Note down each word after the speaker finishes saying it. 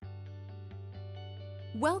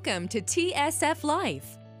Welcome to TSF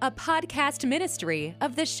Life, a podcast ministry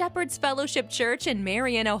of the Shepherd's Fellowship Church in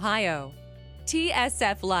Marion, Ohio.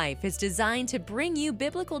 TSF Life is designed to bring you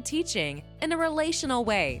biblical teaching in a relational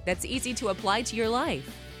way that's easy to apply to your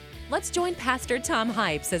life. Let's join Pastor Tom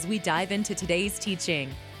Hypes as we dive into today's teaching.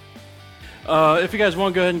 If you guys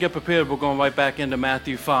want to go ahead and get prepared, we're going right back into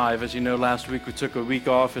Matthew 5. As you know, last week we took a week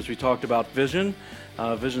off as we talked about Vision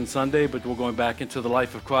Sunday, but we're going back into the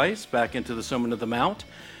life of Christ, back into the Sermon on the Mount.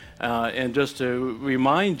 And just to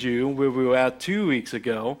remind you where we were at 2 weeks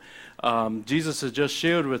ago, Jesus has just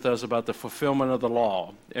shared with us about the fulfillment of the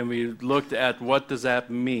law. And we looked at what does that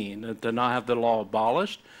mean, to not have the law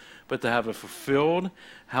abolished, but to have it fulfilled,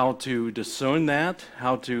 how to discern that,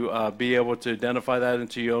 how to be able to identify that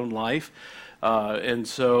into your own life. And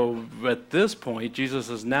so at this point, Jesus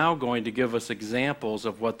is now going to give us examples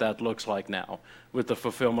of what that looks like now with the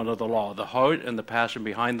fulfillment of the law, the heart and the passion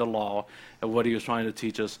behind the law and what he was trying to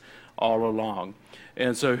teach us all along.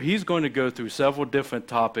 And so he's going to go through several different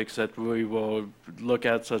topics that we will look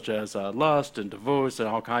at, such as lust and divorce and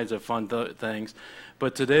all kinds of fun things.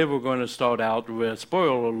 But today we're going to start out with,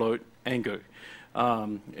 spoiler alert, anger.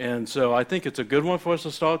 And so I think it's a good one for us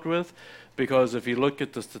to start with, because if you look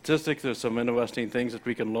at the statistics, there's some interesting things that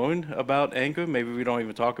we can learn about anger. Maybe we don't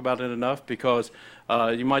even talk about it enough, because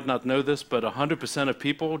you might not know this, but 100% of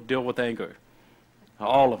people deal with anger.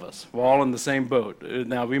 All of us. We're all in the same boat.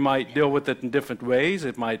 Now, we might deal with it in different ways.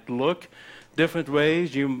 It might look different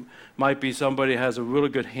ways. You might be somebody who has a really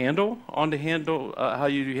good handle on the handle, how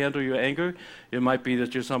you handle your anger. It might be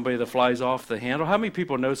that you're somebody that flies off the handle. How many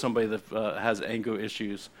people know somebody that has anger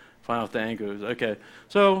issues? Flying off the anger. Okay.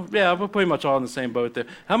 So, yeah, we're pretty much all in the same boat there.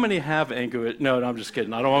 How many have anger? No, I'm just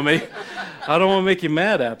kidding. I don't want to make you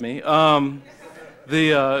mad at me. And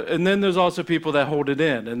then there's also people that hold it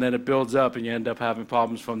in, and then it builds up, and you end up having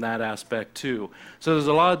problems from that aspect too. So there's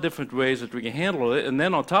a lot of different ways that we can handle it. And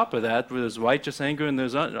then on top of that, there's righteous anger and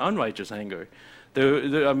there's unrighteous anger.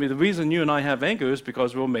 The reason you and I have anger is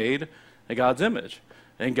because we're made in God's image.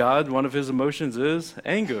 And God, one of his emotions is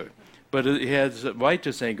anger. But he has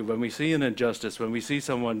righteous anger when we see an injustice, when we see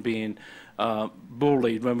someone being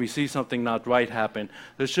bullied, when we see something not right happen.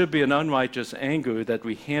 There should be an unrighteous anger that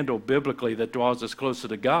we handle biblically that draws us closer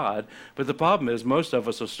to God. But the problem is most of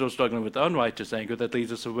us are still struggling with unrighteous anger that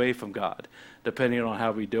leads us away from God, depending on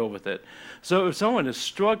how we deal with it. So if someone is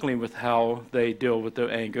struggling with how they deal with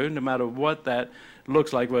their anger, no matter what that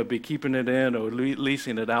looks like, whether it be keeping it in or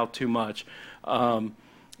leasing it out too much,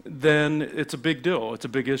 then it's a big deal. It's a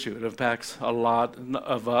big issue. It impacts a lot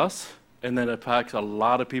of us, and then it impacts a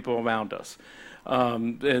lot of people around us.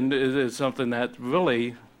 And it is something that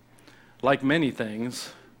really, like many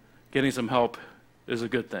things, getting some help is a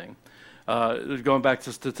good thing. Going back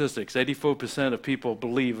to statistics, 84% of people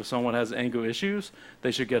believe if someone has anger issues, they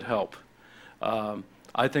should get help.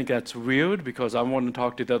 I think that's weird, because I want to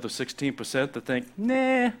talk to the other 16% that think,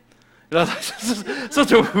 nah. That's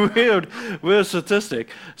such a weird statistic.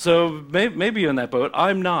 So maybe you're in that boat.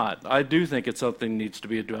 I'm not. I do think it's something that needs to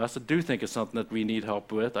be addressed. I do think it's something that we need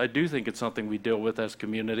help with. I do think it's something we deal with as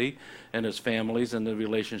community and as families and the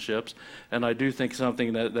relationships. And I do think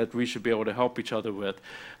something that we should be able to help each other with.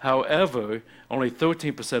 However, only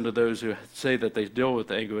 13% of those who say that they deal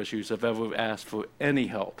with anger issues have ever asked for any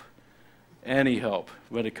help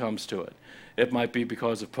when it comes to it. It might be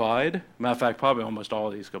because of pride. Matter of fact, probably almost all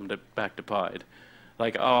of these come back to pride.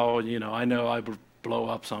 Like, I know I blow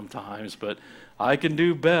up sometimes, but I can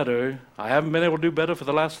do better. I haven't been able to do better for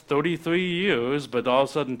the last 33 years, but all of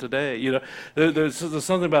a sudden today, there's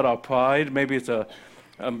something about our pride. Maybe it's a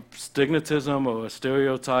stigmatism or a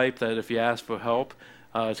stereotype that if you ask for help,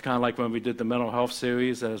 it's kind of like when we did the mental health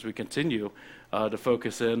series, as we continue to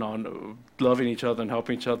focus in on loving each other and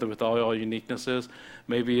helping each other with all our uniquenesses.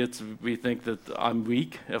 Maybe we think that I'm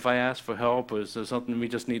weak if I ask for help, or is there something we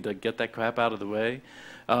just need to get that crap out of the way?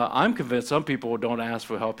 I'm convinced some people don't ask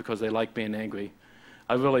for help because they like being angry.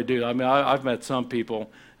 I really do. I mean, I've met some people,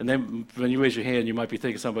 and then when you raise your hand, you might be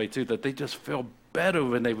thinking of somebody too, that they just feel better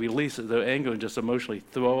when they release their anger and just emotionally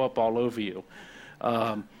throw up all over you.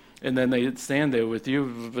 And then they stand there with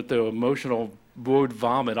you with their emotional word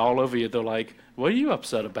vomit all over you. They're like, what are you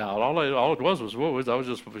upset about? All it was words. I was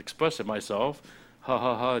just expressing myself. Ha,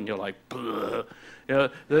 ha, ha. And you're like, bleh.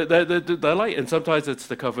 They're like, and sometimes it's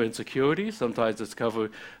to cover insecurity. Sometimes it's to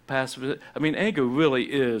cover passive. I mean, anger really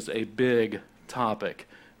is a big topic,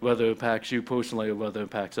 whether it impacts you personally or whether it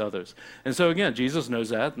impacts others. And so, again, Jesus knows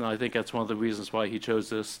that, and I think that's one of the reasons why he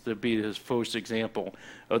chose this to be his first example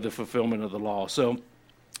of the fulfillment of the law. So,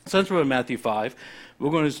 since we're in Matthew 5, we're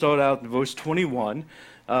going to start out in verse 21.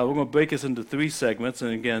 We're going to break this into 3 segments,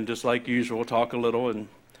 and again, just like usual, talk a little, and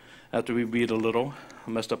after we read a little, I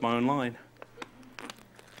messed up my own line.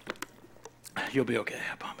 You'll be okay,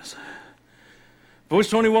 I promise. Verse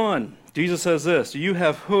 21, Jesus says this, "You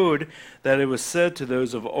have heard that it was said to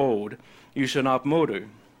those of old, 'You shall not murder,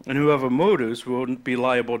 and whoever murders will be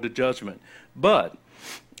liable to judgment.' But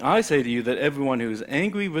I say to you that everyone who is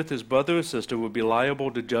angry with his brother or sister will be liable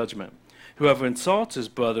to judgment. Whoever insults his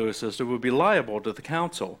brother or sister will be liable to the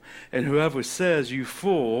council. And whoever says, 'You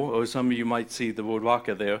fool,' or some of you might see the word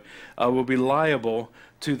raka there, will be liable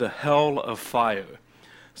to the hell of fire."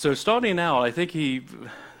 So starting out, I think he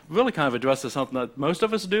really kind of addresses something that most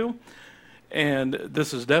of us do. And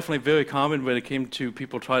this is definitely very common when it came to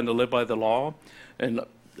people trying to live by the law. And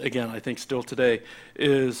again, I think still today,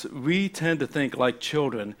 is we tend to think like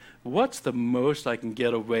children, what's the most I can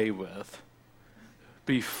get away with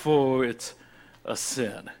before it's a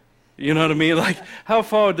sin? You know what I mean? Like, how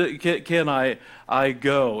far can I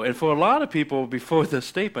go? And for a lot of people, before this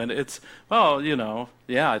statement, it's, well, you know,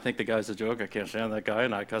 yeah, I think the guy's a jerk. I can't stand that guy,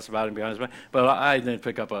 and I cuss about him behind his back. But I didn't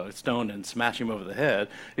pick up a stone and smash him over the head.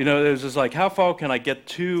 You know, it was just like, how far can I get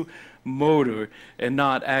to murder and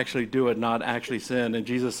not actually do it, not actually sin? And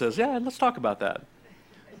Jesus says, yeah, let's talk about that.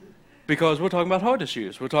 Because we're talking about heart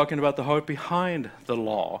issues. We're talking about the heart behind the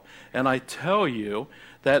law. And I tell you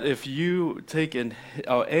that if you take and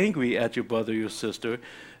are angry at your brother or your sister,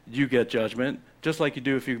 you get judgment, just like you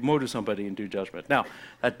do if you murder somebody and do judgment. Now,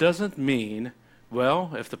 that doesn't mean,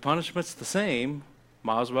 well, if the punishment's the same,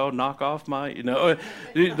 might as well knock off my, you know,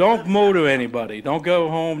 don't murder anybody. Don't go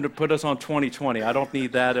home to put us on 2020. I don't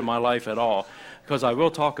need that in my life at all, because I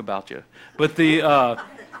will talk about you. But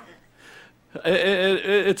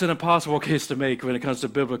it's an impossible case to make when it comes to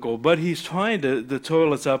biblical, but he's trying to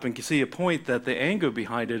toil us up and see a point that the anger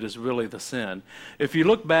behind it is really the sin. If you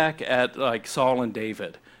look back at like Saul and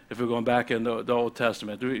David, if we're going back in the Old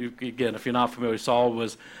Testament, again, if you're not familiar, Saul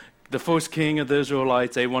was the first king of the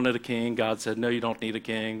Israelites. They wanted a king. God said, no, you don't need a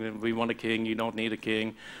king. We want a king. You don't need a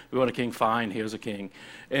king. We want a king. Fine, here's a king.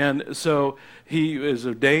 And so he is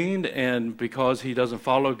ordained, and because he doesn't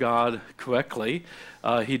follow God correctly,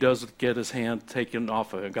 he does get his hand taken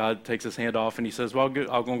off of him. God takes his hand off, and he says, well,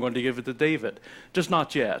 I'm going to give it to David. Just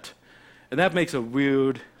not yet. And that makes a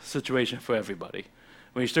weird situation for everybody.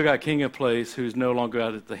 When you still got a king in place who's no longer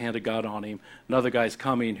at the hand of God on him, another guy's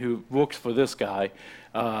coming who works for this guy,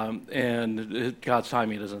 and God's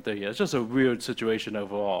timing isn't there yet. It's just a weird situation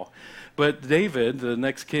overall. But David, the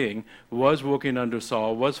next king, was working under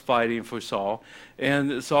Saul, was fighting for Saul,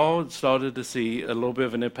 and Saul started to see a little bit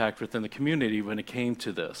of an impact within the community when it came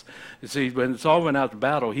to this. You see, when Saul went out to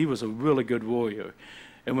battle, he was a really good warrior.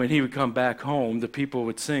 And when he would come back home, the people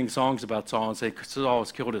would sing songs about Saul and say, Saul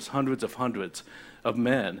has killed us hundreds of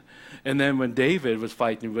men. And then when David was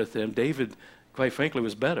fighting with him, David, quite frankly,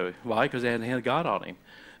 was better. Why? Because they had the hand of God on him.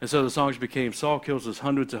 And so the songs became, Saul kills us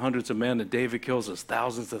hundreds and hundreds of men, and David kills us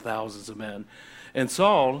thousands and thousands of men. And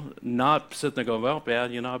Saul, not sitting there going, well, yeah,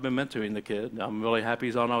 you know, I've been mentoring the kid. I'm really happy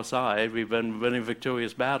he's on our side. We've been winning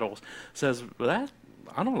victorious battles. Says, well,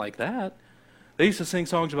 I don't like that. They used to sing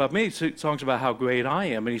songs about me, songs about how great I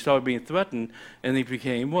am. And he started being threatened, and he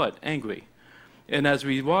became what? Angry. And as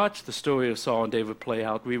we watch the story of Saul and David play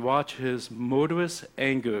out, we watch his murderous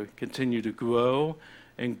anger continue to grow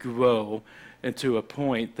and grow into a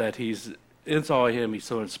point that he's inside him, he's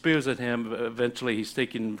throwing spears at him. Eventually he's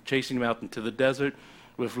chasing him out into the desert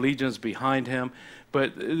with legions behind him.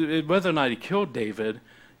 But whether or not he killed David,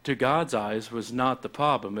 to God's eyes, was not the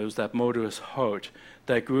problem. It was that murderous heart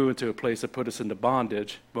that grew into a place that put us into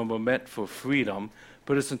bondage when we're meant for freedom,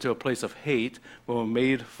 put us into a place of hate when we're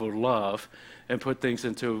made for love, and put things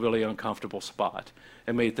into a really uncomfortable spot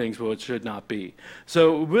and made things where it should not be.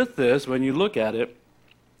 So with this, when you look at it,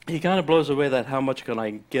 he kind of blows away that how much can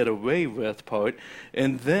I get away with part.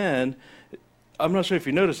 And then, I'm not sure if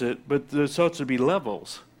you notice it, but there starts to be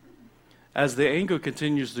levels. As the anger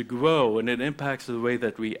continues to grow and it impacts the way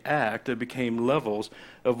that we act, it became levels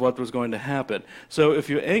of what was going to happen. So if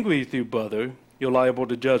you're angry with your brother, you're liable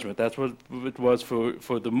to judgment. That's what it was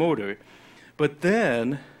for the murder. But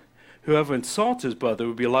then, whoever insults his brother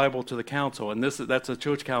would be liable to the council, and that's a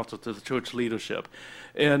church council, to the church leadership.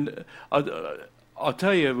 And I'll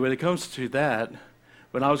tell you, when it comes to that,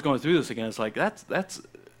 when I was going through this again, it's like that's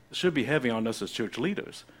should be heavy on us as church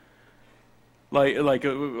leaders. Like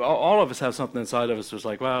all of us have something inside of us that's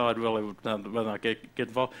like, well, I'd really rather not get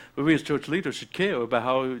involved. But we as church leaders should care about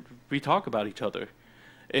how we talk about each other.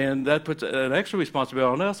 And that puts an extra responsibility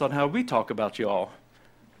on us on how we talk about y'all.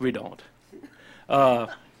 We don't.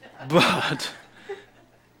 But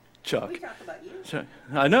Chuck. We talk about you.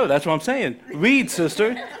 I know, that's what I'm saying. Read,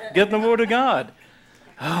 sister. Get in the Word of God.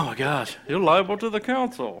 Oh, my gosh. You're liable to the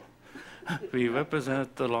council. We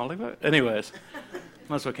represent the lollipop. Anyways,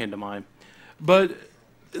 that's what came to mind. But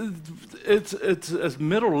it's a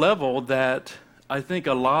middle level that I think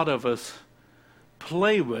a lot of us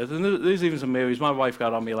play with. And there's even some areas. My wife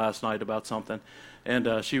got on me last night about something.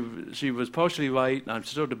 And she was partially right. I'm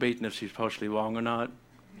still debating if she's partially wrong or not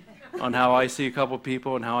on how I see a couple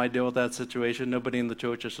people and how I deal with that situation. Nobody in the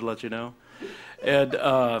church, just to let you know. And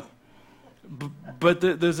but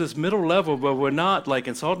there's this middle level where we're not like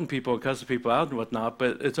insulting people and cussing people out and whatnot,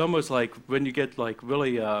 but it's almost like when you get like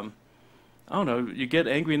really, I don't know, you get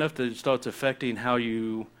angry enough that it starts affecting how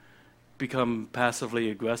you become passively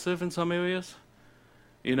aggressive in some areas.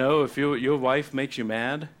 You know, if your wife makes you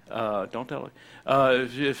mad, don't tell her.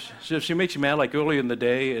 If she makes you mad like early in the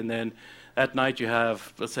day, and then at night you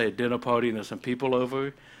have, let's say, a dinner party and there's some people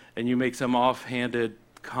over, and you make some offhanded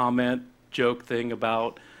comment, joke thing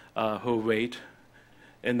about her weight,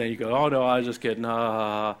 and then you go, oh no, I was just kidding.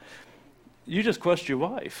 You just crushed your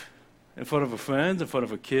wife in front of her friends, in front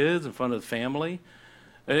of her kids, in front of the family.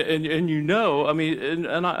 And you know, I mean,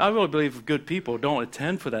 and I really believe good people don't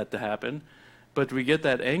intend for that to happen. But we get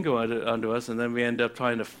that anger under us, and then we end up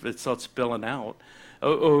it starts spilling out.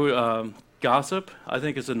 Gossip, I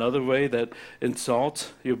think, is another way that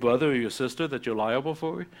insults your brother or your sister that you're liable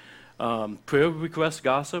for. Prayer request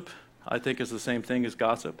gossip, I think, is the same thing as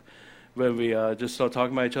gossip, where we just start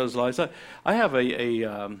talking about each other's lives. I have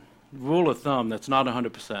a rule of thumb that's not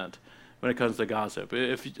 100% when it comes to gossip.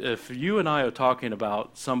 If you and I are talking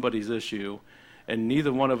about somebody's issue, and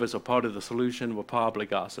neither one of us are part of the solution, we're probably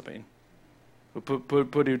gossiping. We'll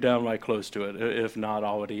put you down right close to it, if not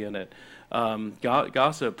already in it.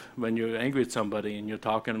 Gossip, when you're angry at somebody and you're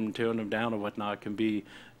talking them, tearing them down or whatnot, can be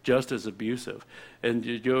just as abusive. And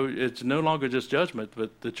it's no longer just judgment,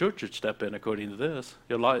 but the church should step in according to this.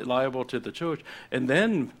 You're liable to the church. And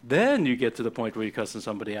then you get to the point where you're cussing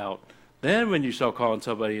somebody out. Then when you start calling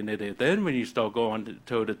somebody an idiot, then when you start going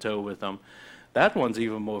toe-to-toe with them, that one's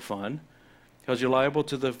even more fun, because you're liable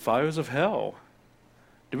to the fires of hell.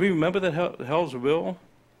 Do we remember that hell's real?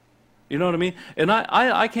 You know what I mean? And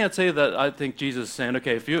I can't say that I think Jesus is saying,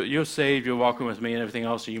 okay, if you're saved, you're walking with me and everything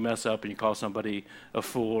else, and you mess up and you call somebody a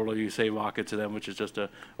fool, or you say rocket to them, which is just a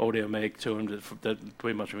old Aramaic term that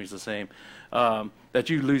pretty much means the same, that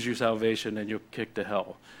you lose your salvation and you're kicked to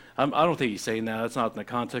hell. I don't think he's saying that. That's not in the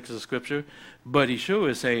context of the Scripture. But he sure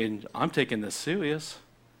is saying, I'm taking this serious.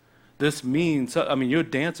 This means, I mean, you're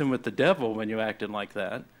dancing with the devil when you're acting like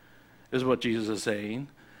that, is what Jesus is saying.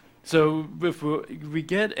 So if we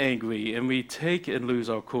get angry and we take and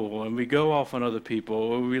lose our cool and we go off on other people,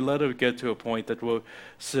 or we let it get to a point that we're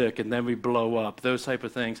sick and then we blow up, those type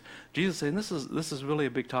of things, Jesus is saying this is really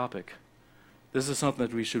a big topic. This is something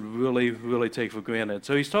that we should really, really take for granted.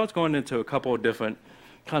 So he starts going into a couple of different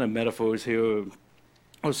kind of metaphors here,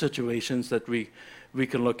 or situations that we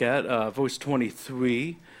can look at. Verse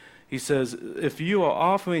 23, he says, if you are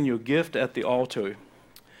offering your gift at the altar,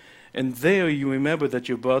 and there you remember that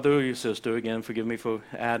your brother or your sister, again, forgive me for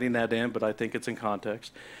adding that in, but I think it's in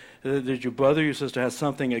context, that your brother or your sister has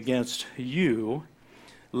something against you,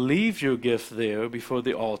 leave your gift there before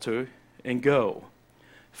the altar and go.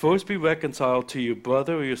 First be reconciled to your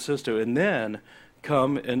brother or your sister, and then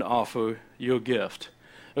come and offer your gift.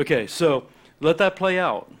 Okay, so let that play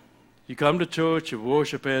out. You come to church, you're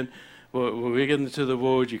worshiping, we get into the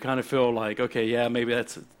word, you kind of feel like, okay, yeah, maybe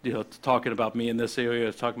that's talking about me in this area,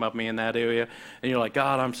 it's talking about me in that area, and you're like,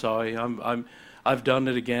 God, I'm sorry, I've done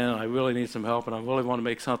it again, I really need some help, and I really want to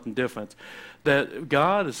make something different. That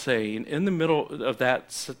God is saying, in the middle of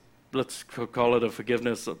that, let's call it a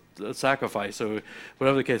forgiveness a sacrifice, or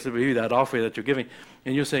whatever the case may be, that offering that you're giving,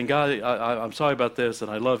 and you're saying, God, I'm sorry about this,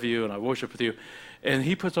 and I love you, and I worship with you. And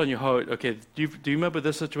he puts on your heart, okay, do you remember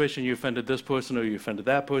this situation? You offended this person, or you offended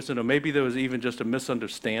that person, or maybe there was even just a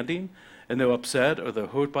misunderstanding, and they're upset, or they're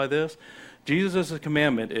hurt by this. Jesus'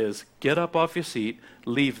 commandment is, get up off your seat,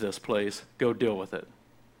 leave this place, go deal with it.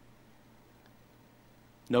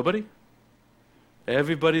 Nobody?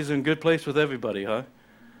 Everybody's in a good place with everybody, huh?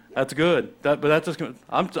 That's good. But that's just,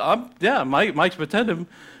 Mike's pretending,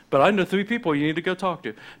 but I know 3 people you need to go talk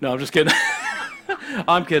to. No, I'm just kidding.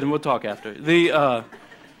 I'm kidding. We'll talk after.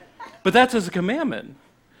 But that's his commandment.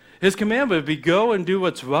 His commandment would be go and do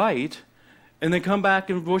what's right, and then come back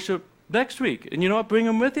and worship next week. And you know what? Bring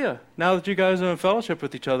them with you. Now that you guys are in fellowship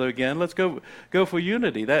with each other again, let's go for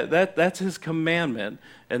unity. That's his commandment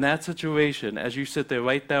in that situation as you sit there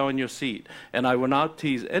right down in your seat. And I will not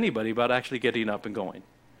tease anybody about actually getting up and going.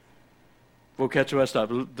 We'll catch the rest up.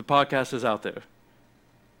 The podcast is out there.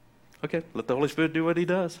 Okay, let the Holy Spirit do what he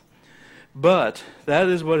does. But that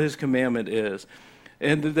is what his commandment is.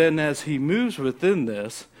 And then as he moves within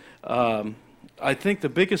this, I think the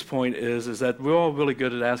biggest point is that we're all really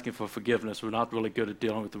good at asking for forgiveness. We're not really good at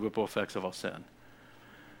dealing with the ripple effects of our sin.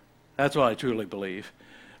 That's what I truly believe.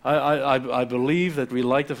 I believe that we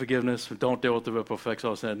like the forgiveness, but don't deal with the ripple effects of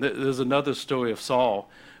our sin. There's another story of Saul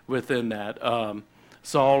within that.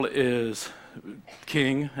 Saul is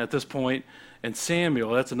king at this point, and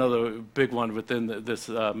Samuel, that's another big one within this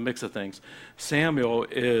mix of things. Samuel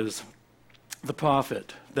is the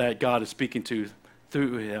prophet that God is speaking to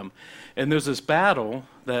through him. And there's this battle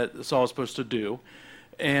that Saul's supposed to do,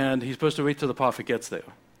 and he's supposed to wait till the prophet gets there.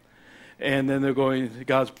 And then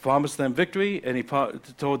God's promised them victory, and he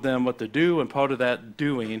told them what to do, and part of that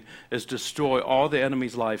doing is destroy all the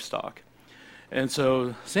enemy's livestock. And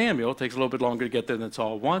so Samuel takes a little bit longer to get there than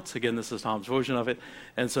Saul wants. Again, this is Tom's version of it.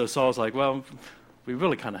 And so Saul's like, well, we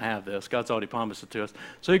really kind of have this. God's already promised it to us.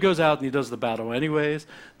 So he goes out and he does the battle anyways.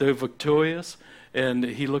 They're victorious. And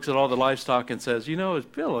he looks at all the livestock and says,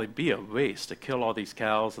 it'd really be a waste to kill all these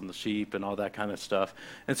cows and the sheep and all that kind of stuff.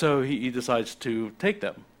 And so he decides to take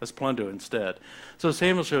them as plunder instead. So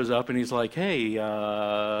Samuel shows up and he's like, hey,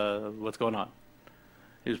 what's going on?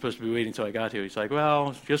 He was supposed to be waiting until I got here. He's like,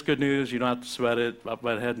 well, just good news. You don't have to sweat it. I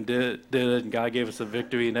went ahead and did it, and God gave us the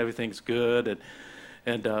victory, and everything's good.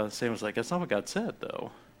 And Samuel's like, that's not what God said,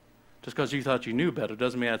 though. Just because you thought you knew better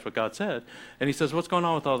doesn't mean that's what God said. And he says, what's going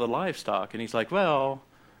on with all the livestock? And he's like, well,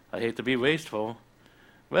 I hate to be wasteful.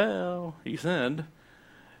 Well, he sinned.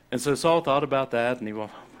 And so Saul thought about that,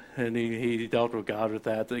 and he dealt with God with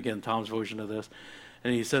that. Again, Tom's version of this.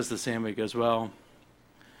 And he says to Samuel, he goes, well,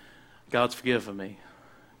 God's forgiven me.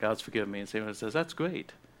 God's forgiven me. And Samuel says, that's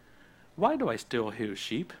great. Why do I still hear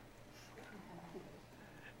sheep?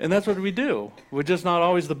 And that's what we do. We're just not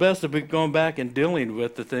always the best at going back and dealing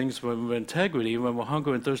with the things when we're integrity, when we're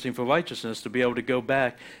hungry and thirsting for righteousness, to be able to go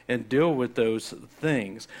back and deal with those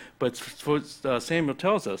things. But Samuel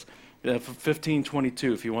tells us,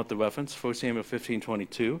 15:22, if you want the reference, 1 Samuel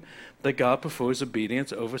 15:22, that God prefers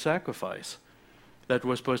obedience over sacrifice. That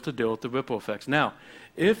we're supposed to deal with the ripple effects. Now,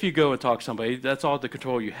 if you go and talk to somebody, that's all the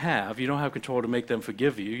control you have. You don't have control to make them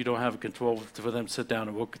forgive you. You don't have control for them to sit down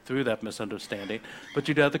and work through that misunderstanding. But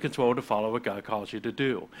you do have the control to follow what God calls you to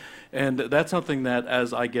do. And that's something that,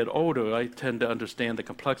 as I get older, I tend to understand the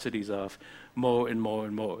complexities of more and more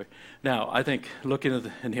and more. Now, I think, looking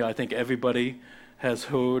in here, I think everybody has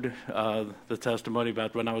heard the testimony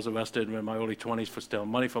about when I was arrested in my early 20s for stealing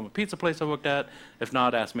money from a pizza place I worked at. If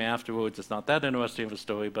not, ask me afterwards. It's not that interesting of a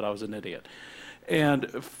story, but I was an idiot. And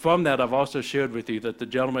from that, I've also shared with you that the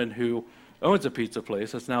gentleman who owns a pizza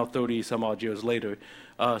place, that's now 30 some odd years later,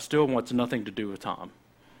 still wants nothing to do with Tom.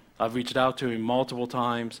 I've reached out to him multiple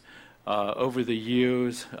times. Over the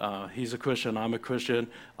years, he's a Christian, I'm a Christian.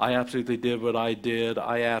 I absolutely did what I did.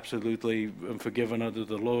 I absolutely am forgiven under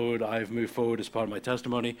the Lord. I've moved forward as part of my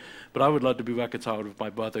testimony. But I would love to be reconciled with my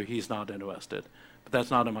brother. He's not interested. But that's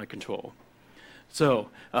not in my control. So,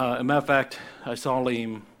 as a matter of fact, I saw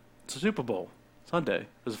him at the Super Bowl Sunday.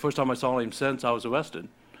 It was the first time I saw him since I was arrested.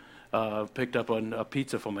 Picked up a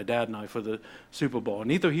pizza for my dad and I for the Super Bowl.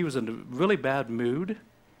 And either he was in a really bad mood,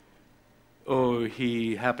 or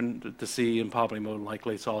he happened to see, and probably more than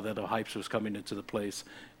likely saw that a Hypes was coming into the place,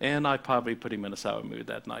 and I probably put him in a sour mood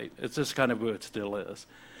that night. It's just kind of where it still is.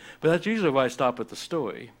 But that's usually where I stop at the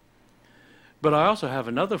story. But I also have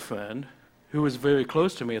another friend who was very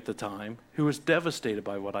close to me at the time, who was devastated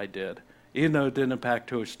by what I did, even though it didn't impact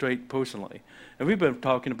her straight personally. And we've been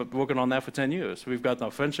working on that for 10 years. We've gotten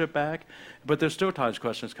our friendship back, but there's still times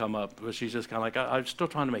questions come up where she's just kind of like, I'm still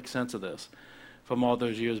trying to make sense of this from all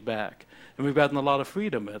those years back. And we've gotten a lot of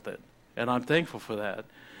freedom with it, and I'm thankful for that.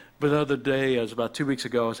 But the other day, it was about 2 weeks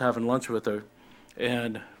ago, I was having lunch with her,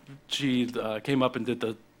 and she came up and did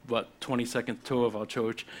the 20-second tour of our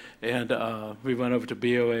church, and we went over to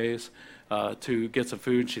BOA's to get some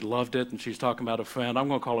food. She loved it, and she's talking about a friend. I'm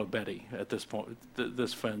going to call her Betty at this point.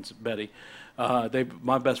 This friend's Betty.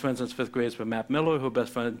 My best friend since 5th grade has been Matt Miller. Her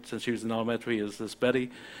best friend since she was in elementary is this Betty.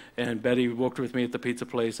 And Betty worked with me at the pizza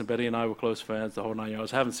place, and Betty and I were close friends the whole 9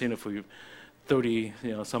 years. I haven't seen her for 30,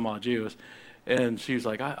 some odd years. And she was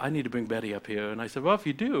like, I need to bring Betty up here. And I said, well, if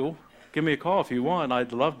you do, give me a call if you want.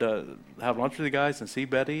 I'd love to have lunch with you guys and see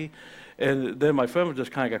Betty. And then my friend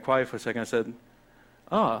just kind of got quiet for a second. I said,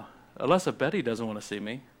 unless if Betty doesn't want to see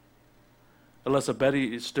me. unless a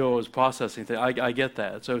Betty still is processing things. I get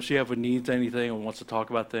that. So if she ever needs anything or wants to talk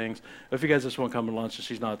about things, if you guys just want to come to lunch and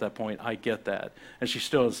she's not at that point, I get that. And she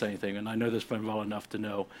still doesn't say anything, and I know this friend well enough to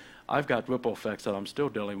know I've got ripple effects that I'm still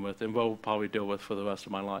dealing with and will probably deal with for the rest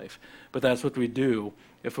of my life. But that's what we do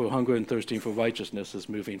if we're hungry and thirsting for righteousness, is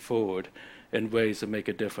moving forward in ways that make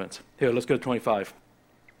a difference. Here, let's go to 25.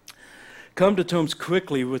 Come to terms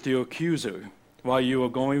quickly with your accuser while you are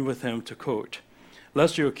going with him to court,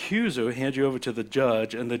 lest your accuser hand you over to the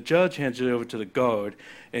judge, and the judge hands you over to the guard,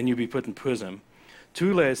 and you be put in prison.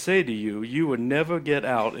 Truly I say to you, you will never get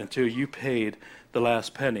out until you paid the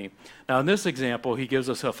last penny. Now, in this example, he gives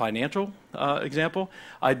us a financial example.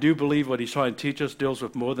 I do believe what he's trying to teach us deals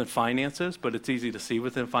with more than finances, but it's easy to see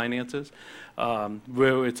within finances,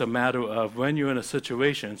 where it's a matter of when you're in a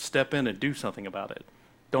situation, step in and do something about it.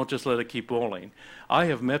 Don't just let it keep rolling. I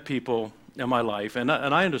have met people in my life, and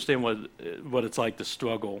I understand what it's like to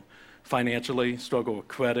struggle financially, struggle with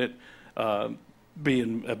credit, be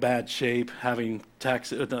in a bad shape, having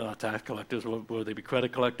tax collectors, will they be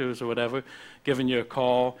credit collectors or whatever, giving you a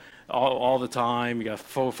call all the time. You got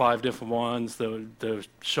 4 or 5 different ones. They're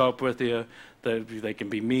sharp with you. They can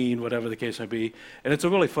be mean, whatever the case may be. And it's a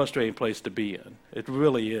really frustrating place to be in. It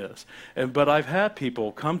really is. But I've had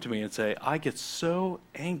people come to me and say, I get so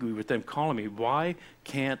angry with them calling me. Why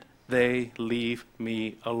can't they leave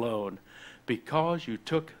me alone? Because you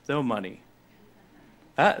took their money.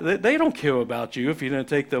 They don't care about you if you didn't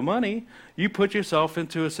take their money. You put yourself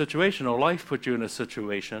into a situation, or life put you in a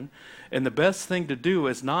situation, and the best thing to do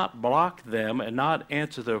is not block them and not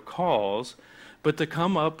answer their calls, but to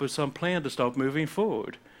come up with some plan to start moving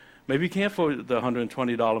forward. Maybe you can't afford the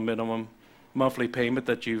 $120 minimum monthly payment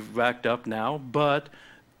that you've racked up now, but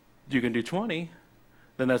you can do 20.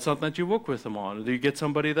 Then that's something that you work with them on. You get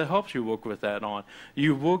somebody that helps you work with that on.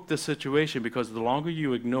 You work the situation, because the longer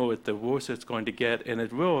you ignore it, the worse it's going to get, and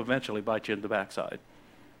it will eventually bite you in the backside.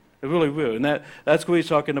 It really will. And that's what he's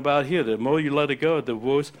talking about here. The more you let it go, the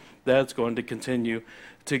worse that's going to continue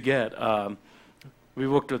to get. We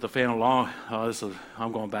worked with a family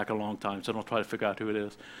I'm going back a long time, so don't try to figure out who it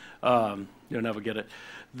is. You'll never get it.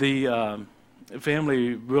 The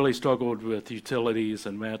family really struggled with utilities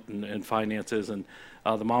and rent and finances, and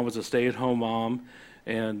the mom was a stay-at-home mom,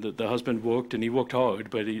 and the husband worked, and he worked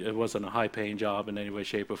hard, but it wasn't a high-paying job in any way,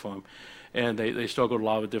 shape, or form. And they struggled a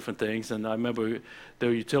lot with different things. And I remember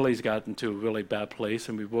their utilities got into a really bad place,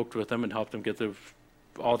 and we worked with them and helped them get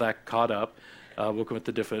all that caught up, working with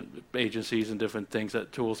the different agencies and different things,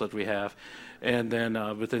 tools that we have. And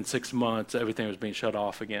then within 6 months, everything was being shut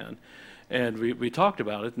off again. And we talked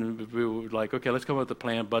about it, and we were like, okay, let's come up with a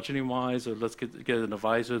plan budgeting-wise, or let's get an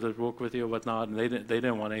advisor to work with you or whatnot. And they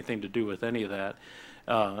didn't want anything to do with any of that,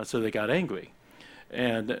 so they got angry.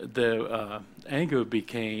 And the anger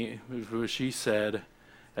became, where she said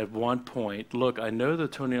at one point, look, I know they're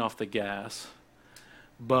turning off the gas,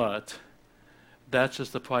 but that's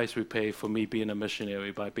just the price we pay for me being a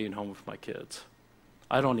missionary by being home with my kids.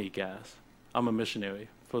 I don't need gas. I'm a missionary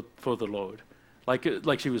for the Lord.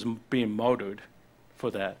 Like she was being martyred for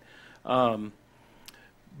that.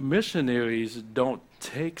 Missionaries don't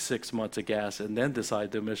take 6 months of gas and then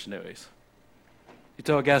decide they're missionaries. You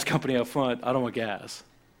tell a gas company up front, I don't want gas.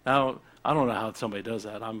 Now, I don't know how somebody does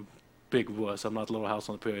that. I'm big wuss. I'm not Little House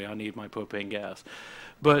on the Prairie. I need my propane gas.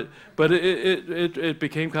 But it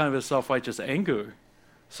became kind of a self-righteous anger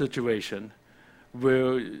situation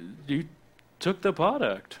where you took the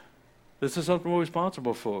product. This is something we're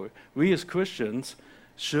responsible for. We as Christians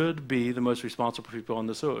should be the most responsible people on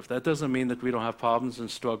this earth. That doesn't mean that we don't have problems and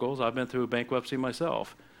struggles. I've been through a bankruptcy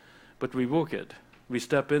myself. But we work it. We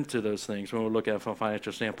step into those things when we look at it from a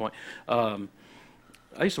financial standpoint. I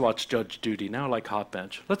used to watch Judge Judy. Now I like Hot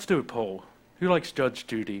Bench. Let's do a poll. Who likes Judge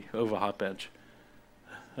Judy over Hot Bench?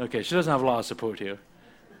 Okay, she doesn't have a lot of support here.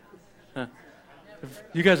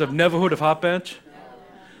 You guys have never heard of Hot Bench?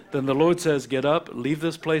 Then the Lord says, get up, leave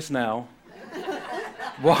this place now,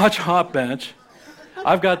 watch Hot Bench.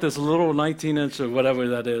 I've got this little 19-inch or whatever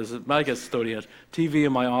that is, I guess 30-inch, TV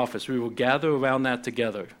in my office. We will gather around that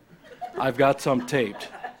together. I've got some taped.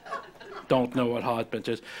 Don't know what Hot Bench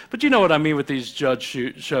is. But you know what I mean with these judge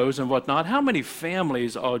shows and whatnot. How many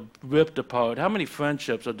families are ripped apart? How many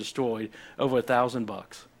friendships are destroyed over $1,000?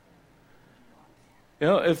 You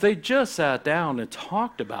know, if they just sat down and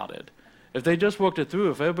talked about it, if they just worked it through,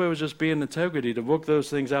 if everybody was just being integrity to work those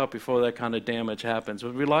things out before that kind of damage happens,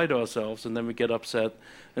 but we lie to ourselves and then we get upset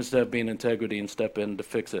instead of being integrity and step in to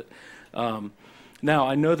fix it. Now,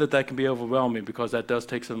 I know that can be overwhelming because that does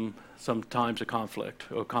take some times of conflict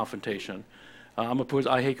or confrontation.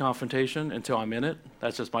 I hate confrontation until I'm in it.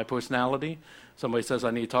 That's just my personality. Somebody says,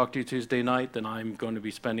 I need to talk to you Tuesday night, then I'm going to be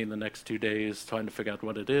spending the next 2 days trying to figure out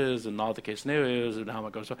what it is and all the case scenarios and how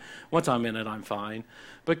it goes. Once I'm in it, I'm fine.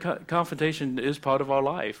 But confrontation is part of our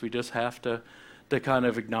life. We just have to kind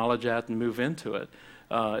of acknowledge that and move into it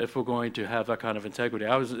if we're going to have that kind of integrity.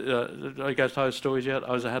 Are you guys tired of stories yet?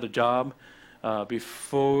 I had a job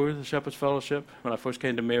before the Shepherd's Fellowship. When I first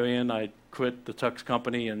came to Marion, I quit the Tux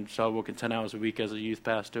company and started working 10 hours a week as a youth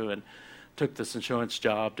pastor and took this insurance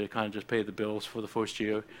job to kind of just pay the bills for the first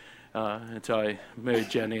year until I married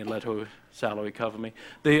Jenny and let her salary cover me.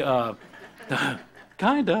 Kinda.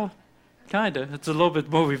 It's a little bit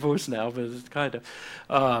more reverse now, but it's kinda.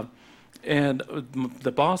 And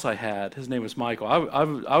the boss I had, his name was Michael.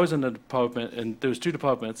 I was in a department, and there was 2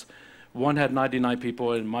 departments. One had 99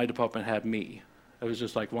 people, and my department had me. It was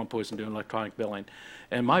just like one person doing electronic billing.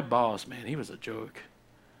 And my boss, man, he was a jerk.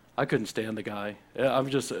 I couldn't stand the guy. It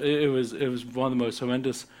was one of the most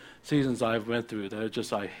horrendous seasons I've went through.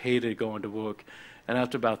 I hated going to work. And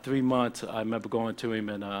after about 3 months, I remember going to him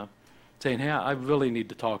and saying, hey, I really need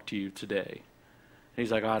to talk to you today. And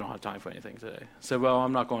he's like, I don't have time for anything today. I said, well,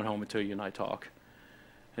 I'm not going home until you and I talk.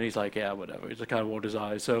 And he's like, yeah, whatever. He's kind of rolled his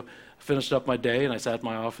eyes. So I finished up my day, and I sat in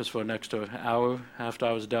my office for an extra hour after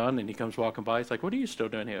I was done, and he comes walking by. He's like, what are you still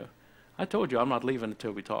doing here? I told you I'm not leaving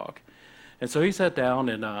until we talk. And so he sat down,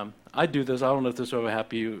 and I do this. I don't know if this will ever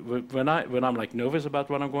happen to you. When I'm like nervous about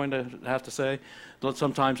what I'm going to have to say,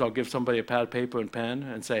 sometimes I'll give somebody a pad of paper and pen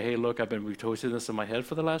and say, hey, look, I've been rehearsing this in my head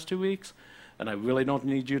for the last 2 weeks, and I really don't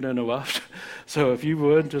need you to interrupt. So if you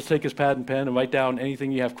would, just take his pad and pen and write down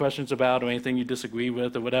anything you have questions about or anything you disagree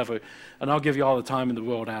with or whatever, and I'll give you all the time in the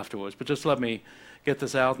world afterwards. But just let me get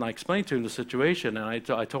this out. And I explained to him the situation, and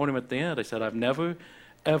I told him at the end, I said, I've never,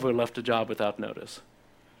 ever left a job without notice.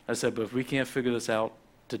 I said, but if we can't figure this out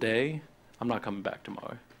today, I'm not coming back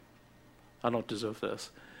tomorrow. I don't deserve this.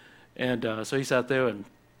 And so he sat there, and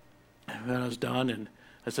when I was done, and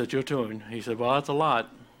I said, your turn. He said, well, that's a lot.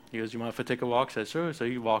 He goes, you mind if I take a walk? I said, sure. So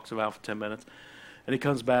he walks around for 10 minutes. And he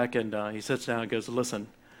comes back, and he sits down and goes, listen,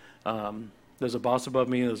 there's a boss above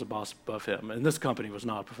me, and there's a boss above him. And this company was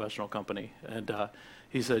not a professional company. And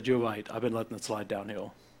he said, you're right. I've been letting it slide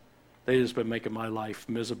downhill. They've just been making my life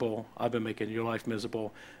miserable. I've been making your life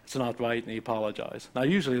miserable. It's not right, and he apologized. Now,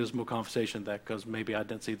 usually there's more conversation than that because maybe I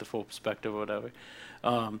didn't see the full perspective or whatever.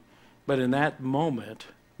 But in that moment,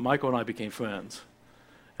 Michael and I became friends.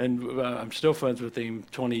 And I'm still friends with him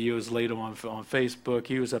 20 years later on Facebook.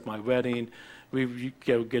 He was at my wedding. We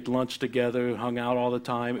get lunch together, hung out all the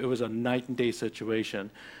time. It was a night and day situation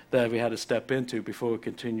that we had to step into before it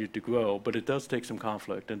continued to grow. But it does take some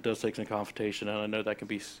conflict, and it does take some confrontation, and I know that can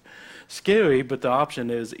be scary, but the option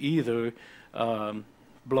is either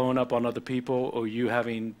blowing up on other people or you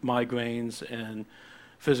having migraines and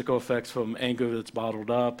physical effects from anger that's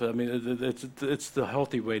bottled up. I mean, it's the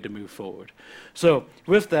healthy way to move forward. So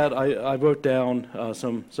with that, I wrote down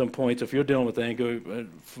some points. If you're dealing with anger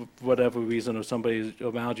for whatever reason, or somebody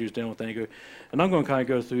around you is dealing with anger, and I'm going to kind of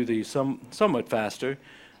go through these somewhat faster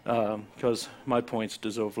because my points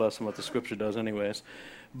deserve less than what the scripture does anyways.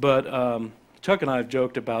 But Chuck and I have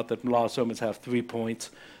joked about that a lot of sermons have 3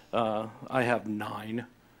 points. I have 9.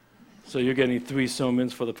 So you're getting 3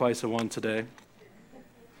 sermons for the price of 1 today.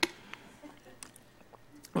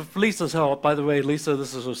 With Lisa's help, by the way, Lisa,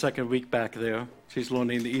 this is her 2nd week back there. She's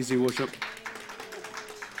learning the easy worship.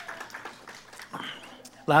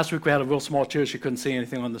 Last week we had a real small chair. She couldn't see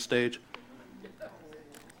anything on the stage.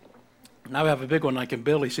 Now we have a big one I can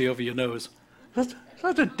barely see over your nose.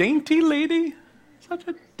 Such a dainty lady. Such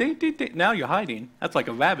a dainty. Now you're hiding. That's like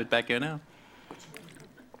a rabbit back here now.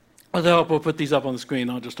 With help, we'll put these up on the screen.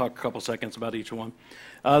 I'll just talk a couple seconds about each one.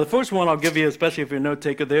 The first one I'll give you, especially if you're a note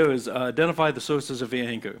taker there, is identify the sources of your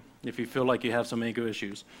anger. If you feel like you have some anger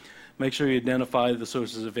issues, make sure you identify the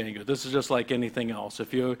sources of anger. This is just like anything else.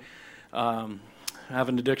 If you have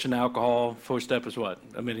an addiction to alcohol, first step is what?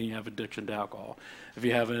 Admitting you have addiction to alcohol. If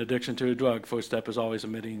you have an addiction to a drug, first step is always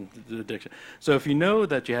admitting the addiction. So if you know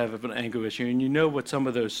that you have an anger issue and you know what some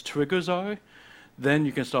of those triggers are, then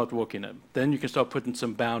you can start working it. Then you can start putting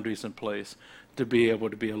some boundaries in place to be able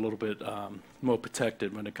to be a little bit more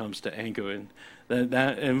protected when it comes to anger.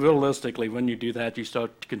 And realistically, when you do that, you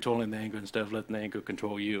start controlling the anger instead of letting the anger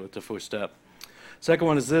control you. It's the first step. Second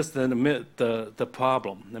one is this, then admit the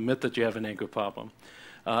problem. Admit that you have an anger problem.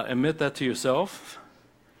 Admit that to yourself.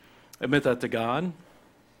 Admit that to God.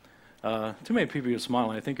 Too many people are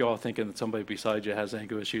smiling. I think you're all thinking that somebody beside you has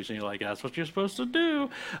anger issues, and you're like, that's what you're supposed to do.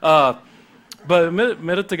 But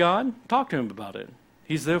admit it to God. Talk to him about it.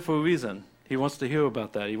 He's there for a reason. He wants to hear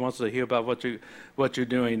about that. He wants to hear about what you're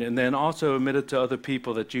doing. And then also admit it to other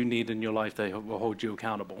people that you need in your life that will hold you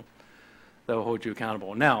accountable. That will hold you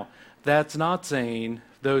accountable. Now, that's not saying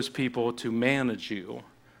those people to manage you.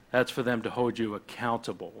 That's for them to hold you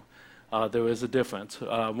accountable. There is a difference.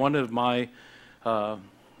 One of my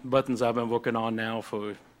buttons I've been working on now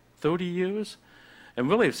for 30 years, and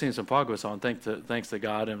really have seen some progress on, thanks to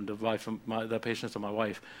God and the patience of my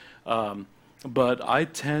wife. But I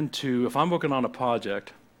tend to, if I'm working on a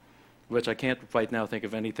project, which I can't right now think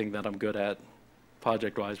of anything that I'm good at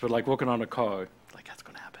project-wise, but like working on a car, like that's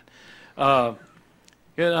going to happen.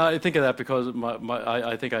 Yeah, I think of that because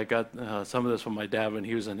I think I got some of this from my dad when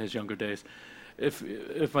he was in his younger days.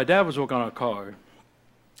 If my dad was working on a car,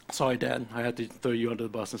 sorry, Dad, I had to throw you under the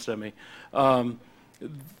bus instead of me.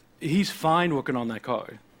 He's fine working on that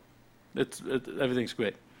car. Everything's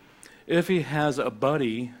great. If he has a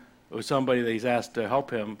buddy or somebody that he's asked to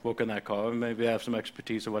help him work on that car, and maybe have some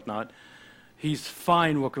expertise or whatnot, he's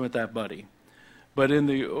fine working with that buddy. But in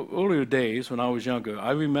the earlier days, when I was younger,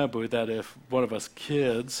 I remember that if one of us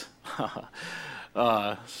kids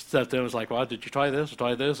stepped there and was like, well, did you try this or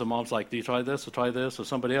try this? And Mom's like, do you try this or try this? Or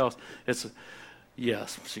somebody else, it's,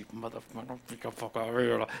 yes, see,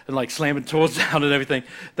 motherfucker, and like slamming tools down and everything.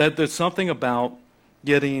 That there's something about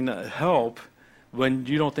getting help when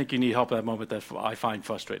you don't think you need help at that moment that I find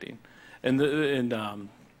frustrating. And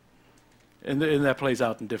that plays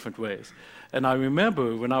out in different ways. And I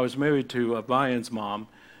remember when I was married to Brian's mom,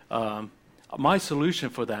 my solution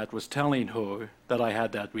for that was telling her that I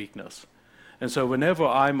had that weakness. And so whenever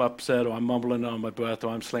I'm upset or I'm mumbling on my breath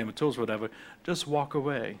or I'm slamming tools or whatever, just walk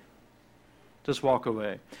away. Just walk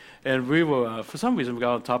away. And we were, for some reason, we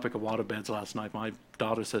got on the topic of water beds last night. My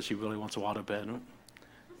daughter says she really wants a water bed.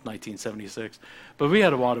 1976. But we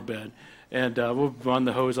had a water bed, and we'll run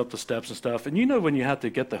the hose up the steps and stuff. And you know when you have to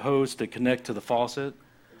get the hose to connect to the faucet?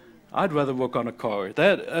 I'd rather work on a car.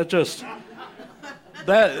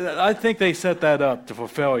 I think they set that up for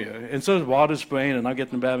failure. And so is water spraying, and I get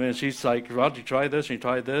in the bathroom, and she's like, Rod, you try this, and you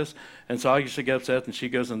try this. And so I used to get upset, and she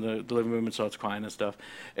goes in the living room and starts crying and stuff.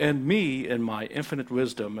 And me, in my infinite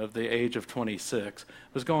wisdom of the age of 26,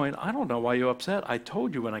 was going, I don't know why you're upset. I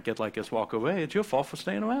told you when I get like this, walk away. It's your fault for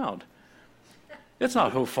staying around. It's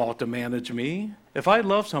not her fault to manage me. If I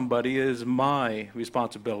love somebody, it is my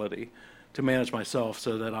responsibility to manage myself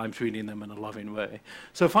so that I'm treating them in a loving way.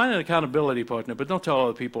 So find an accountability partner, but don't tell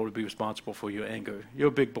other people to be responsible for your anger. You're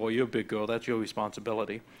a big boy, you're a big girl, that's your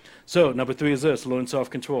responsibility. So number 3 is this, learn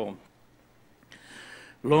self-control.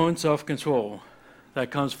 Learn self-control.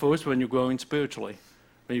 That comes first when you're growing spiritually.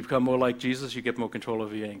 When you become more like Jesus, you get more control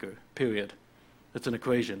over your anger, period. It's an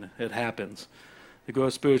equation, it happens. To grow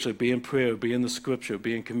spiritually, be in prayer, be in the scripture,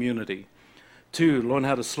 be in community. 2, learn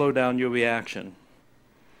how to slow down your reaction.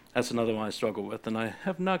 That's another one I struggle with, and I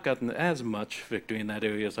have not gotten as much victory in that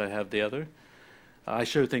area as I have the other. I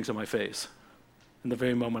show things on my face. In the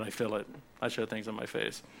very moment I feel it, I show things on my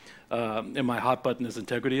face. And my hot button is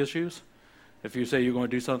integrity issues. If you say you're going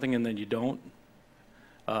to do something and then you don't,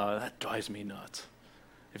 that drives me nuts.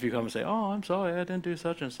 If you come and say, oh, I'm sorry, I didn't do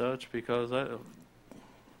such and such because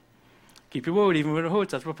keep your word even when it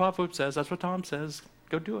hurts. That's what Pop says. That's what Tom says.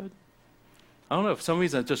 Go do it. I don't know, for some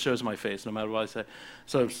reason it just shows my face no matter what I say.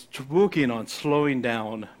 So I'm working on slowing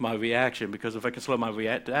down my reaction, because if I can slow my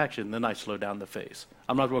reaction, then I slow down the face.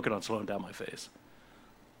 I'm not working on slowing down my face.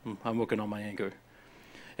 I'm working on my anger.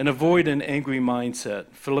 And avoid an angry mindset.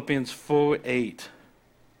 Philippians 4:8.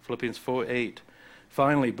 Philippians 4:8.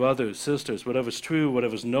 Finally, brothers, sisters, whatever's true,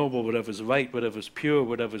 whatever's noble, whatever's right, whatever's pure,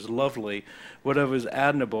 whatever's lovely, whatever is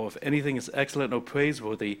admirable, if anything is excellent or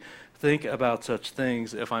praiseworthy, think about such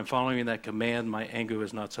things. If I'm following that command, my anger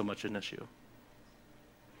is not so much an issue.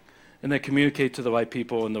 And then communicate to the right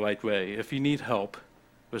people in the right way. If you need help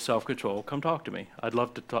with self-control, come talk to me. I'd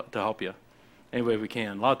love to help you any way we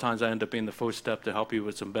can. A lot of times I end up being the first step to help you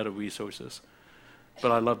with some better resources.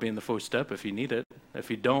 But I love being the first step if you need it. If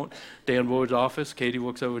you don't, Dan Ward's office, Katie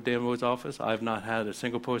works over at Dan Ward's office. I've not had a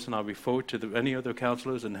single person I'll refer to any other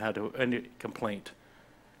counselors and had any complaint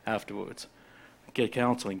afterwards. Get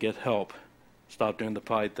counseling, get help. Stop doing the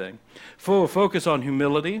pride thing. 4, focus on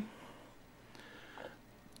humility.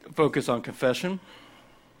 Focus on confession.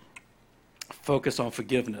 Focus on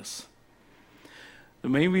forgiveness. The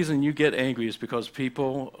main reason you get angry is because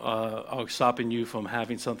people are stopping you from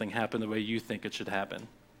having something happen the way you think it should happen.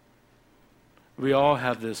 We all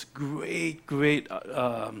have this great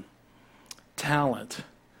talent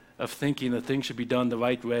of thinking that things should be done the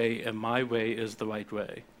right way, and my way is the right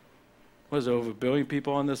way. There's over 1 billion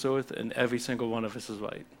people on this earth, and every single one of us is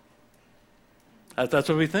right. That's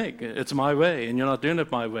what we think. It's my way, and you're not doing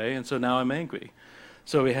it my way, and so now I'm angry.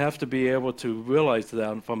 So we have to be able to realize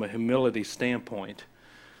that from a humility standpoint,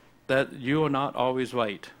 that you are not always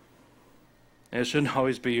right. And it shouldn't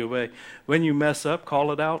always be your way. When you mess up,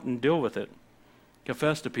 call it out and deal with it.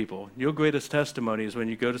 Confess to people. Your greatest testimony is when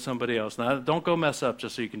you go to somebody else. Now, don't go mess up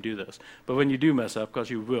just so you can do this. But when you do mess up, because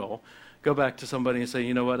you will, go back to somebody and say,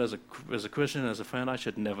 you know what, as a Christian, as a friend, I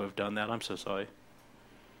should never have done that. I'm so sorry.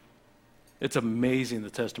 It's amazing the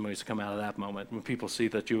testimonies that come out of that moment when people see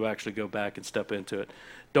that you actually go back and step into it.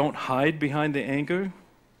 Don't hide behind the anger,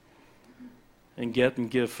 and get and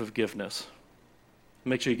give forgiveness.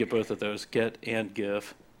 Make sure you get both of those, get and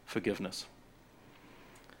give forgiveness.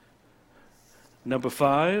 Number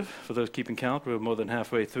 5, for those keeping count, we're more than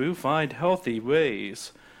halfway through. Find healthy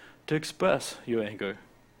ways to express your anger.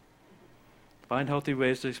 Find healthy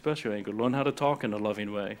ways to express your anger. Learn how to talk in a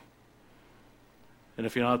loving way. And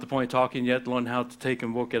if you're not at the point of talking yet, learn how to take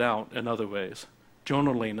and work it out in other ways.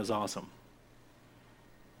 Journaling is awesome.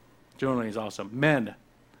 Journaling is awesome. Men,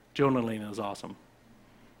 journaling is awesome.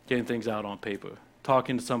 Getting things out on paper.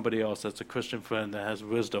 Talking to somebody else that's a Christian friend that has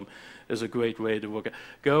wisdom is a great way to work it.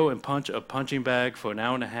 Go and punch a punching bag for an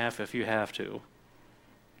hour and a half if you have to.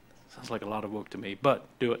 Sounds like a lot of work to me, but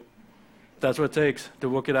do it. That's what it takes to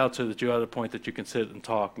work it out so that you're at a point that you can sit and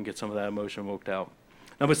talk and get some of that emotion worked out.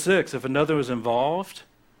 Number 6, if another is involved,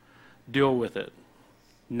 deal with it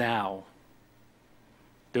now.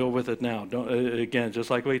 Deal with it now. Again,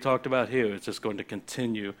 just like we talked about here, it's just going to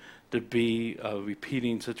continue to be a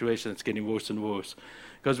repeating situation that's getting worse and worse.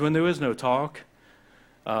 Because when there is no talk,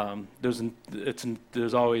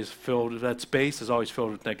 there's always filled, that space is always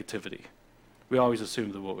filled with negativity. We always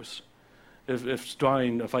assume the worst. If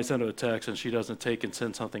I send her a text and she doesn't take and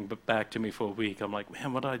send something back to me for a week, I'm like,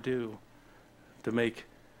 man, what did I do to make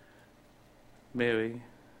Nicole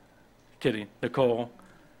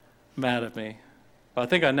mad at me? I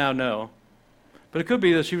think I now know. But it could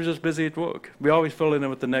be that she was just busy at work. We always fill it in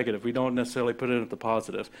with the negative. We don't necessarily put it in with the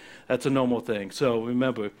positive. That's a normal thing. So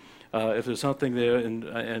remember, if there's something there,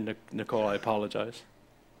 and Nicole, I apologize.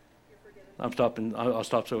 I'm stopping. I'll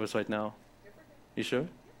stop service right now. You sure?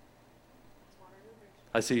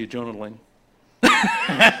 I see you journaling.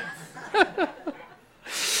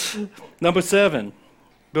 Number 7,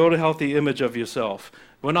 build a healthy image of yourself.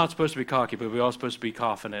 We're not supposed to be cocky, but we're all supposed to be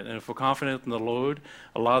confident. And if we're confident in the Lord,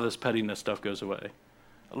 a lot of this pettiness stuff goes away.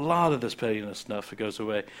 A lot of this pettiness stuff goes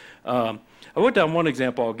away. I wrote down one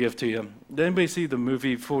example I'll give to you. Did anybody see the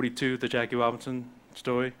movie 42, the Jackie Robinson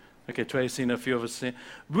story? Okay, Trey's seen it, a few of us seen it.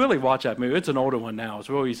 Really watch that movie. It's an older one now.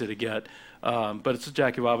 It's real easy to get. But it's a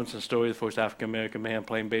Jackie Robinson story, the first African-American man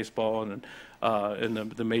playing baseball and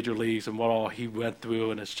in the major leagues and what all he went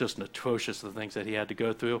through, and it's just atrocious, the things that he had to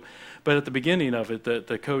go through. But at the beginning of it,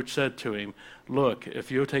 the coach said to him, look,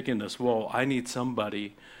 if you're taking this role, I need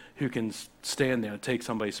somebody who can stand there and take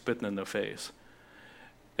somebody spitting in their face.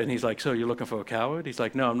 And he's like, so you're looking for a coward? He's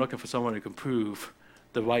like, no, I'm looking for someone who can prove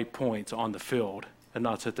the right points on the field and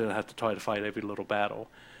not sit there and have to try to fight every little battle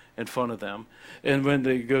in front of them. And when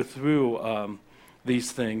they go through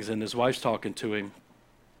these things, and his wife's talking to him,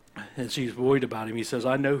 and she's worried about him, he says,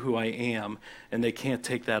 I know who I am, and they can't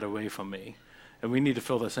take that away from me. And we need to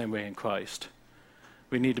feel the same way in Christ.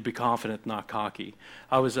 We need to be confident, not cocky.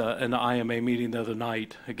 I was in the IMA meeting the other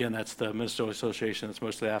night. Again, that's the Ministerial Association. It's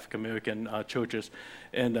mostly African-American churches.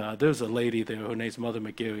 And there's a lady there. Her name's Mother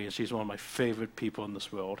McGarry, and she's one of my favorite people in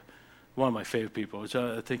this world. One of my favorite people.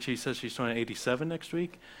 I think she says she's turning 87 next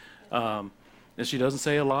week. And she doesn't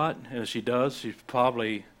say a lot. And if she does, she's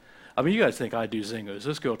probably... I mean, you guys think I do zingers.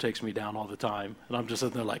 This girl takes me down all the time. And I'm just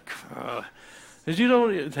sitting there like... you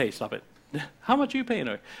don't... Hey, stop it. How much are you paying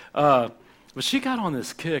her? But she got on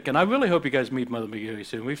this kick, and I really hope you guys meet Mother McGarry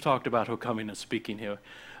soon. We've talked about her coming and speaking here.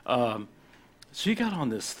 She got on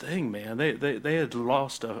this thing, man. They had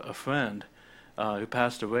lost a friend who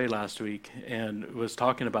passed away last week, and was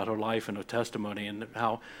talking about her life and her testimony and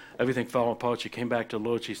how everything fell apart. She came back to the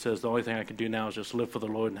Lord. She says, the only thing I can do now is just live for the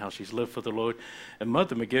Lord, and how she's lived for the Lord. And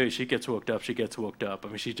Mother McGarry, she gets worked up. She gets worked up. I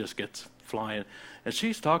mean, she just gets flying. And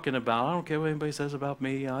she's talking about, I don't care what anybody says about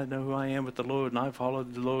me. I know who I am with the Lord, and I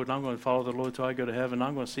followed the Lord, and I'm going to follow the Lord till I go to heaven.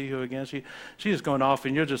 I'm going to see her again. She's going off,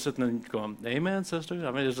 and you're just sitting there going, amen, sister?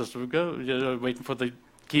 I mean, it's just go, you're waiting for the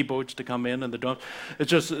keyboards to come in and the drums. It's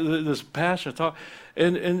just this passionate talk.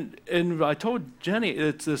 And I told Jenny,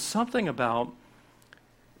 there's something about,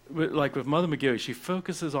 like with Mother McGarry, she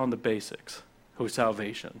focuses on the basics, her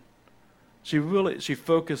salvation. She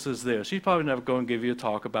focuses there. She's probably never going to give you a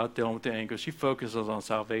talk about dealing with the anger. She focuses on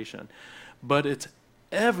salvation. But it's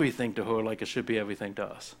everything to her like it should be everything to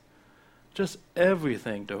us. Just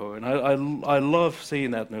everything to her. And I love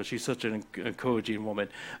seeing that. No, she's such an encouraging woman.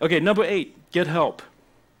 Okay, number 8, get help.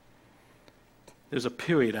 There's a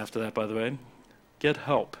period after that, by the way. Get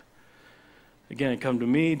help. Again, come to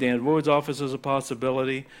me. Dan Ward's office is a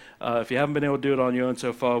possibility. If you haven't been able to do it on your own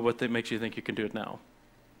so far, what makes you think you can do it now?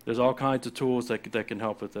 There's all kinds of tools that can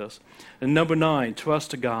help with this. And number 9,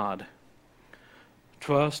 trust God.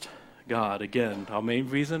 Trust God. Again, our main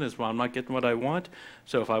reason is, well, I'm not getting what I want.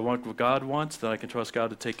 So if I want what God wants, then I can trust God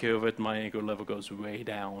to take care of it, and my anger level goes way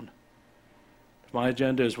down. If my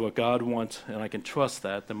agenda is what God wants, and I can trust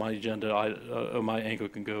that, then my agenda or my anger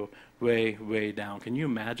can go way, way down. Can you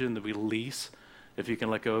imagine the release if you can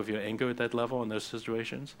let go of your anger at that level in those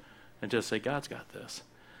situations and just say, God's got this?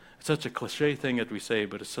 It's such a cliche thing that we say,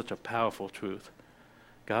 but it's such a powerful truth.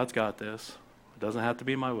 God's got this. It doesn't have to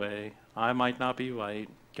be my way. I might not be right.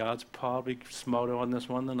 God's probably smarter on this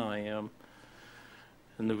one than I am.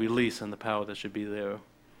 And the release and the power that should be there.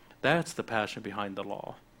 That's the passion behind the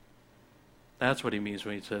law. That's what he means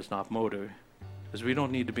when he says not murder, is we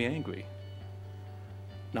don't need to be angry.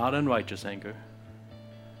 Not unrighteous anger.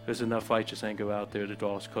 There's enough righteous anger out there to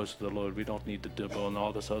draw us closer to the Lord. We don't need to dibble on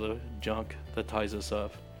all this other junk that ties us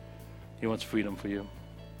up. He wants freedom for you.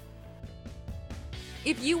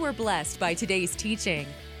 If you were blessed by today's teaching,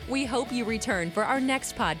 we hope you return for our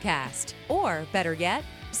next podcast. Or, better yet,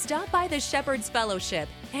 stop by the Shepherd's Fellowship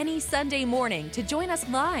any Sunday morning to join us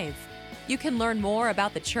live. You can learn more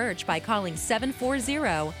about the church by calling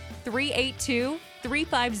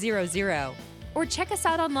 740-382-3500 or check us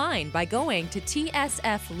out online by going to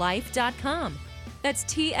tsflife.com. That's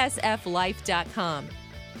tsflife.com.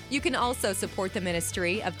 You can also support the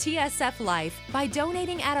ministry of TSF Life by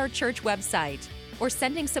donating at our church website or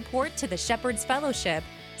sending support to the Shepherd's Fellowship,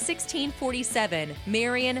 1647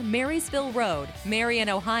 Marion Marysville Road, Marion,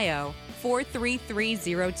 Ohio,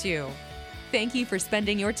 43302. Thank you for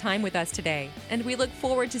spending your time with us today, and we look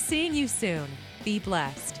forward to seeing you soon. Be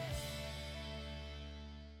blessed.